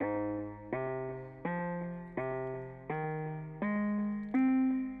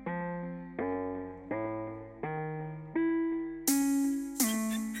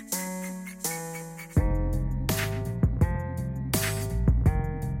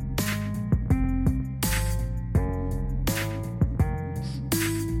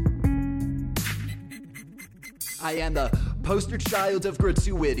I am the poster child of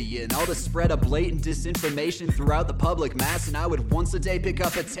gratuity and all the spread of blatant disinformation throughout the public mass. And I would once a day pick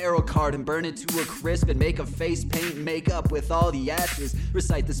up a tarot card and burn it to a crisp and make a face paint makeup with all the ashes.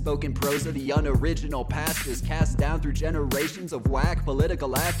 Recite the spoken prose of the unoriginal pastors cast down through generations of whack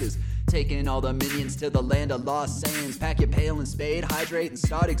political actors. Taking all the minions to the land of lost sayings. Pack your pail and spade, hydrate and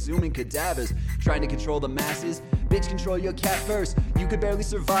start exhuming cadavers. Trying to control the masses, bitch control your cat first. You could barely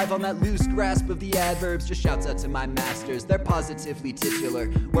survive on that loose grasp of the adverbs. Just shouts out to my masters, they're positively titular.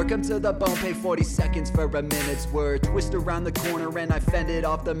 Work 'em to the bone, pay 40 seconds for a minute's word. Twist around the corner and I fended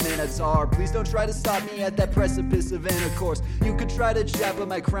off the Minotaur. Please don't try to stop me at that precipice of intercourse. You could try to jab, but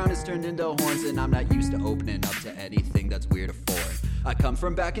my crown has turned into horns. And I'm not used to opening up to anything that's weird or foreign. I come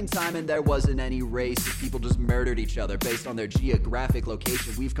from back in time and there wasn't any race. People just murdered each other based on their geographic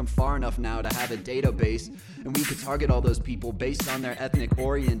location. We've come far enough now to have a database, and we could target all those people based on their ethnic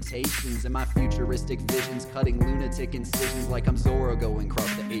orientations. And my futuristic visions cutting lunatic incisions like I'm Zorro going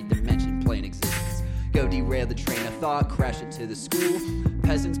across the 8th dimension plane existence. Go derail the train of thought, crash it to the school.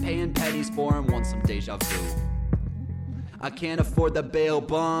 Peasants paying pennies for 'em, want some deja vu. I can't afford the bail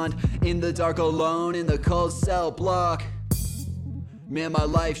bond, in the dark alone in the cold cell block. Man, my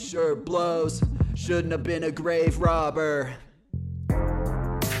life sure blows. Shouldn't have been a grave robber.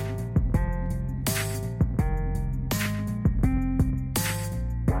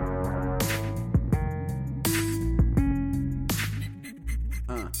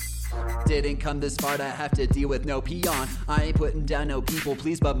 Didn't come this far to have to deal with no peon. I ain't putting down no people,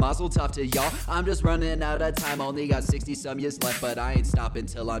 please, but mazel tov to y'all. I'm just running out of time, only got 60 some years left, but I ain't stopping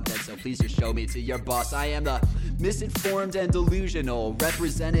till I'm dead, so please just show me to your boss. I am the misinformed and delusional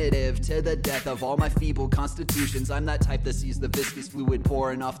representative to the death of all my feeble constitutions. I'm that type that sees the viscous fluid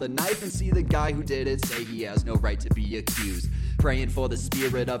pouring off the knife and see the guy who did it say he has no right to be accused. Praying for the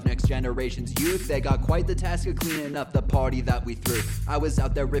spirit of next generation's youth. They got quite the task of cleaning up the party that we threw. I was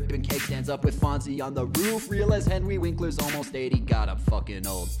out there ripping cake stands up with Fonzie on the roof. Realize Henry Winkler's almost 80, God, I'm fucking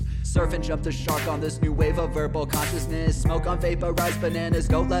old. Surf and jump the shark on this new wave of verbal consciousness. Smoke on vaporized bananas,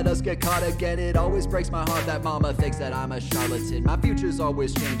 don't let us get caught again. It always breaks my heart that mama thinks that I'm a charlatan. My future's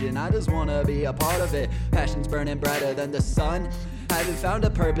always changing, I just wanna be a part of it. Passion's burning brighter than the sun. Haven't found a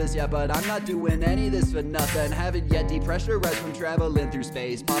purpose yet, but I'm not doing any of this for nothing. Haven't yet depressurized from traveling through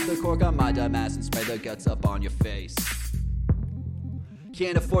space. Pop the cork on my dumb ass and spray the guts up on your face.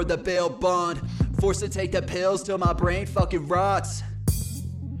 Can't afford the bail bond, forced to take the pills till my brain fucking rots.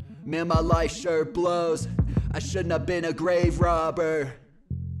 Man, my life sure blows. I shouldn't have been a grave robber.